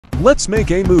Let's make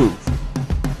a move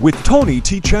with Tony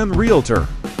T. Chen Realtor.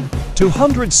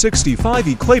 265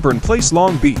 E Claiborne Place,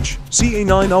 Long Beach, CA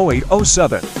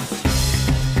 90807.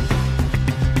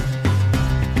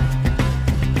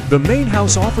 The main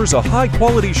house offers a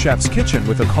high-quality chef's kitchen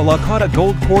with a Calacata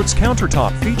gold quartz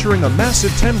countertop featuring a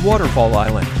massive 10 waterfall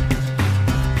island.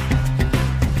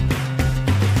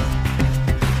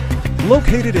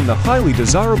 Located in the highly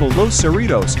desirable Los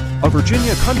Cerritos, a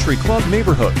Virginia country club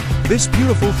neighborhood, this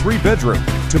beautiful 3-bedroom,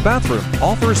 2-bathroom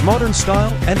offers modern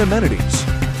style and amenities.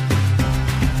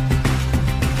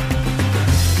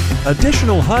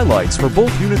 Additional highlights for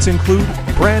both units include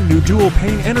brand new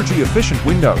dual-pane energy-efficient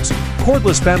windows,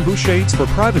 cordless bamboo shades for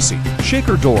privacy,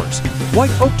 shaker doors,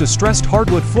 white oak distressed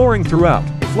hardwood flooring throughout,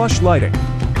 flush lighting.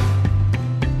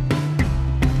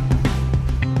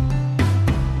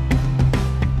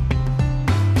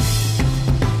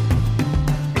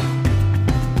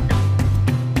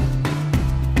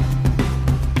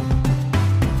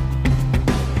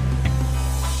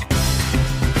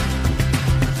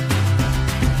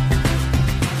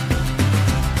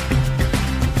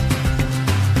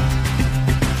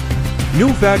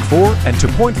 New VAG 4 and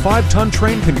 2.5-ton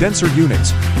train condenser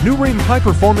units, new Rheem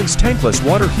high-performance tankless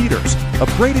water heaters,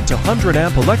 upgraded to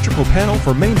 100-amp electrical panel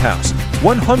for main house,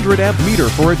 100-amp meter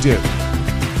for a DIY.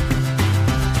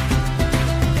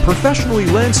 Professionally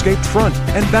landscaped front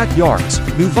and backyards,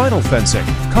 new vinyl fencing,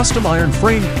 custom iron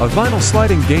frame, a vinyl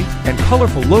sliding gate, and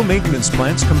colorful low-maintenance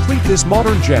plants complete this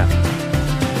modern gem.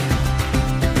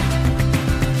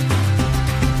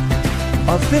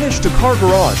 A finished-to-car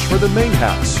garage for the main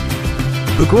house.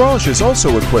 The garage is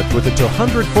also equipped with a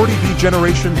 240V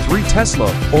Generation 3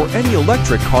 Tesla or any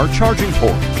electric car charging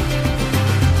port.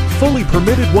 Fully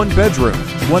permitted 1-bedroom,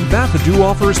 1-bath ado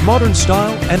offers modern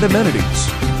style and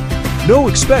amenities. No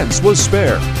expense was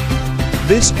spared.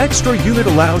 This extra unit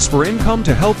allows for income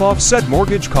to help offset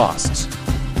mortgage costs.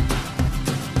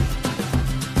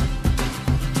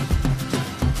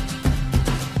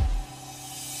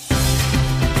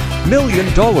 $1 million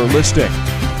listing.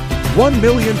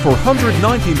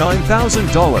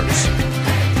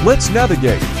 $1,499,000. Let's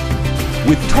navigate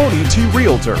with Tony T.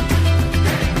 Realtor.